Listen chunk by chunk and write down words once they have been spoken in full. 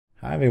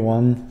Hi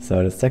everyone,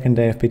 so the second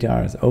day of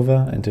PTR is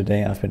over and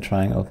today I've been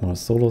trying out more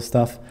solo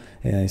stuff,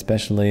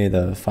 especially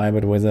the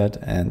Firebird Wizard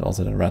and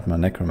also the Rathma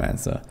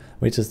Necromancer,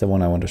 which is the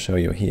one I want to show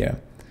you here.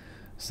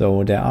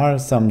 So there are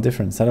some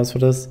different setups for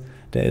this.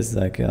 There is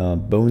like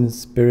Bone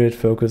Spirit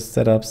focused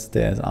setups,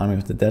 there's Army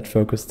of the Dead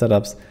focused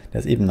setups,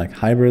 there's even like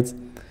hybrids,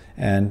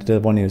 and the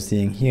one you're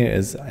seeing here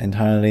is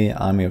entirely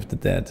Army of the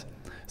Dead.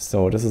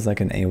 So this is like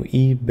an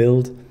AoE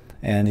build.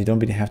 And you don't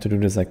really have to do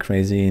this like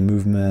crazy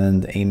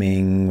movement,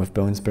 aiming with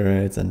bone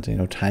spirits and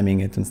timing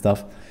it and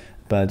stuff.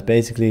 But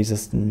basically you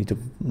just need to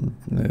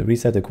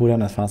reset the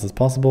cooldown as fast as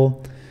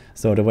possible.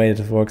 So the way it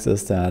works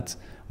is that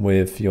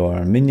with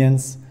your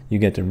minions, you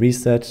get a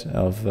reset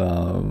of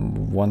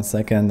 1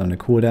 second on the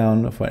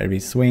cooldown for every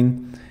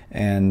swing.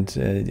 And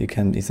you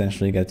can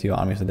essentially get your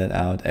Army of the Dead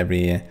out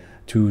every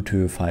 2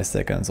 to 5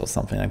 seconds or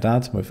something like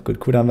that with good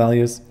cooldown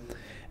values.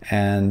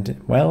 And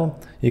well,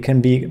 you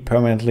can be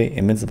permanently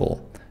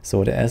invincible.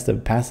 So there's the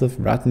passive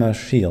Rathma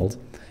shield,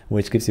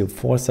 which gives you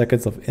 4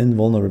 seconds of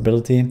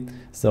invulnerability.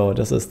 So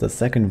this is the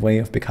second way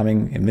of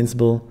becoming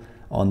invincible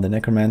on the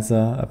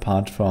Necromancer,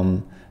 apart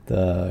from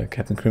the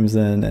Captain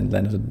Crimson and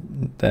Land of the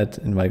Dead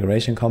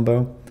Invigoration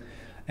combo.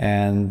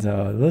 And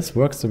this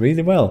works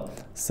really well.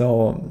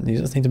 So you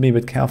just need to be a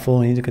bit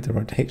careful, you need to get the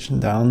rotation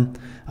down.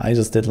 I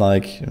just did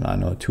like, I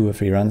don't know, 2 or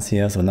 3 runs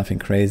here, so nothing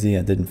crazy.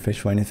 I didn't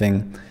fish for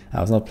anything. I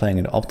was not playing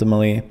it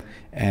optimally,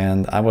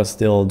 and I was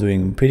still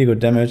doing pretty good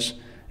damage.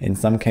 In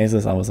some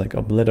cases, I was like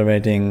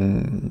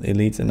obliterating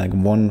elites in like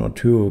 1 or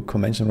 2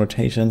 conventional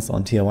rotations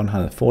on tier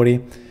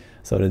 140.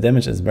 So the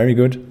damage is very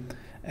good.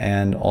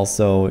 And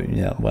also,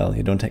 yeah, well,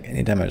 you don't take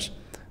any damage.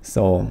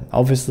 So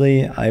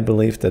obviously, I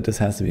believe that this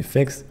has to be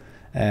fixed.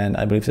 And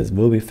I believe this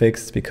will be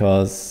fixed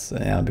because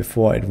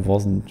before it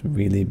wasn't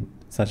really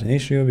such an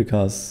issue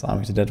because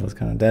Army of the Dead was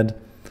kind of dead.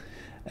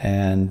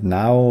 And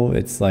now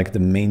it's like the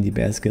main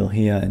DPS skill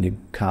here and you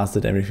cast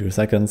it every few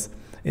seconds.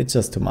 It's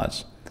just too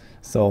much.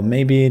 So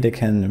maybe they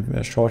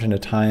can shorten the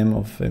time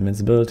of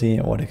invincibility,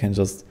 or they can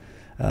just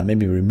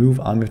maybe remove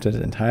Army of the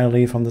Dead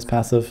entirely from this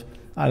passive.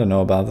 I don't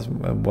know about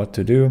what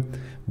to do,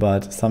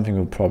 but something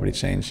will probably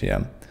change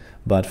here.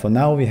 But for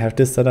now we have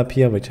this setup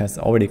here, which has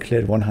already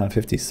cleared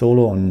 150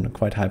 solo on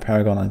quite high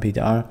Paragon on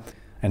PTR.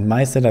 And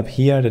my setup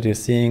here that you're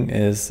seeing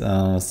is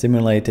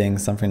simulating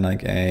something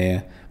like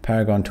a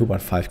Paragon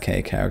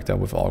 2.5k character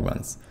with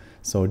augments.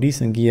 So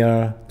decent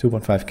gear,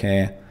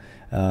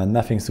 2.5k,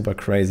 nothing super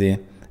crazy.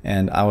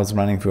 And I was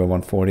running through a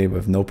 140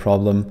 with no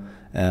problem.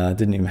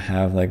 Didn't even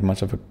have like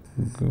much of a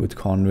good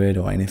conduit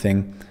or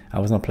anything.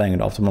 I was not playing it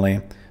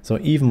optimally. So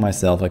even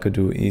myself, I could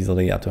do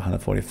easily up to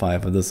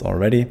 145 with this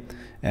already.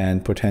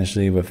 And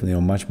potentially with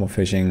much more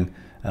fishing,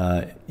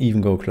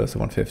 even go close to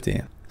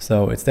 150.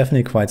 So it's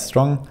definitely quite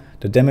strong.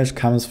 The damage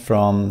comes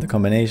from the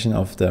combination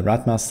of the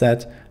Rathma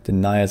set, the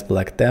Naya's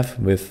Black Death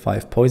with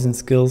 5 poison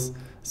skills.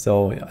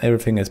 So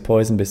everything is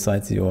poison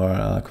besides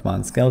your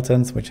command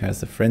skeletons, which has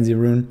the Frenzy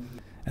rune.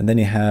 And then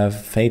you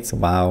have Fate's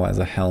Vow as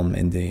a helm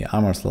in the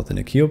armor slot in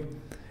the cube.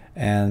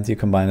 And you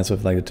combine this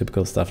with like the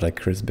typical stuff like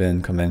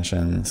Crispin,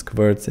 Convention,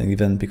 Squirts, and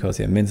even because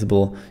you're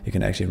invincible, you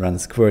can actually run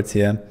Squirts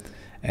here.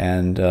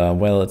 And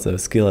well, it's a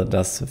skill that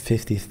does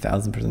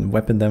 50,000%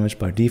 weapon damage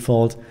by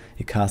default.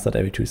 You cast that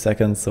every 2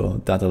 seconds,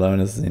 so that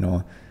alone is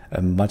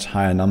a much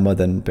higher number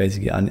than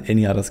basically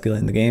any other skill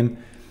in the game.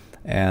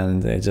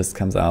 And it just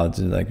comes out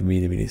like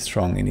really, really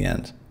strong in the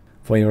end.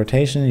 For your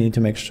rotation, you need to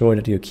make sure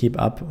that you keep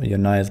up your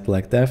Naya's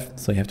Black Death,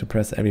 so you have to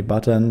press every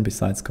button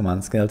besides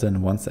Command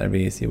Skeleton once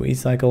every COE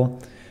cycle.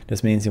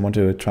 This means you want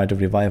to try to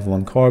revive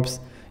 1 corpse,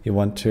 you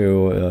want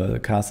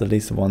to cast at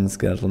least 1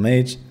 skeletal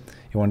mage,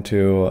 you want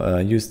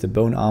to use the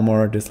bone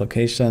armor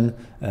dislocation,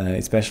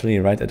 especially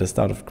right at the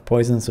start of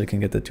poison, so you can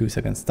get the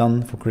 2-second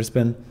stun for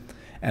Crispin.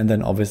 And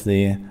then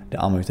obviously the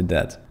Army of the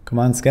Dead.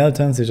 Command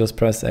Skeletons you just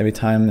press every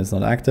time it's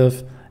not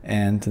active.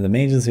 And the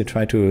mages you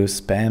try to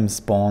spam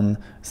spawn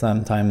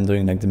sometime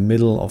during like the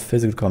middle of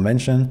physical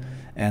convention,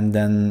 and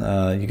then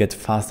you get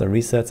faster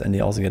resets, and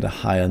you also get a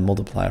higher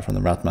multiplier from the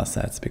Rathma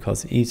sets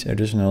because each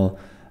additional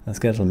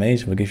skeletal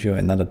mage will give you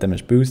another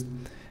damage boost,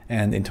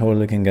 and in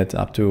total you can get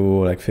up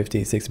to like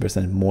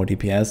 50-60% more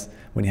DPS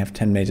when you have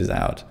 10 mages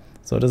out.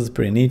 So this is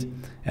pretty neat,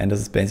 and this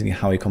is basically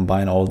how you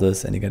combine all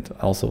this, and you get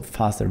also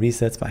faster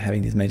resets by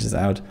having these mages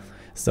out,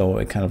 so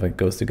it kind of like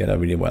goes together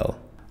really well.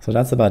 So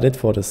that's about it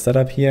for the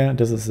setup here.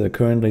 This is the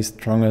currently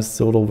strongest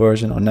solo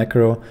version on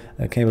Necro,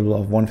 capable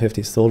of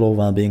 150 solo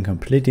while being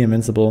completely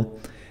invincible.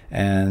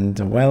 And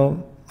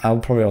well, I'll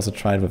probably also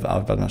try it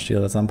without Rathma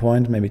shield at some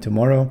point, maybe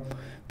tomorrow,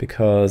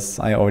 because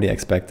I already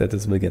expect that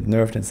this will get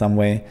nerfed in some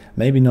way.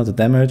 Maybe not the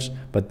damage,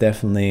 but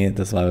definitely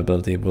the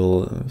survivability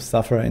will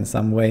suffer in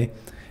some way,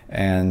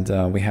 and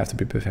we have to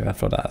be prepared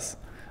for that.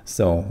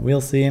 So we'll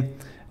see,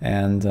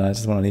 and I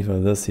just want to leave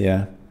with this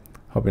here.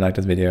 Hope you liked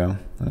this video,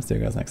 and I'll see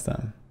you guys next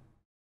time.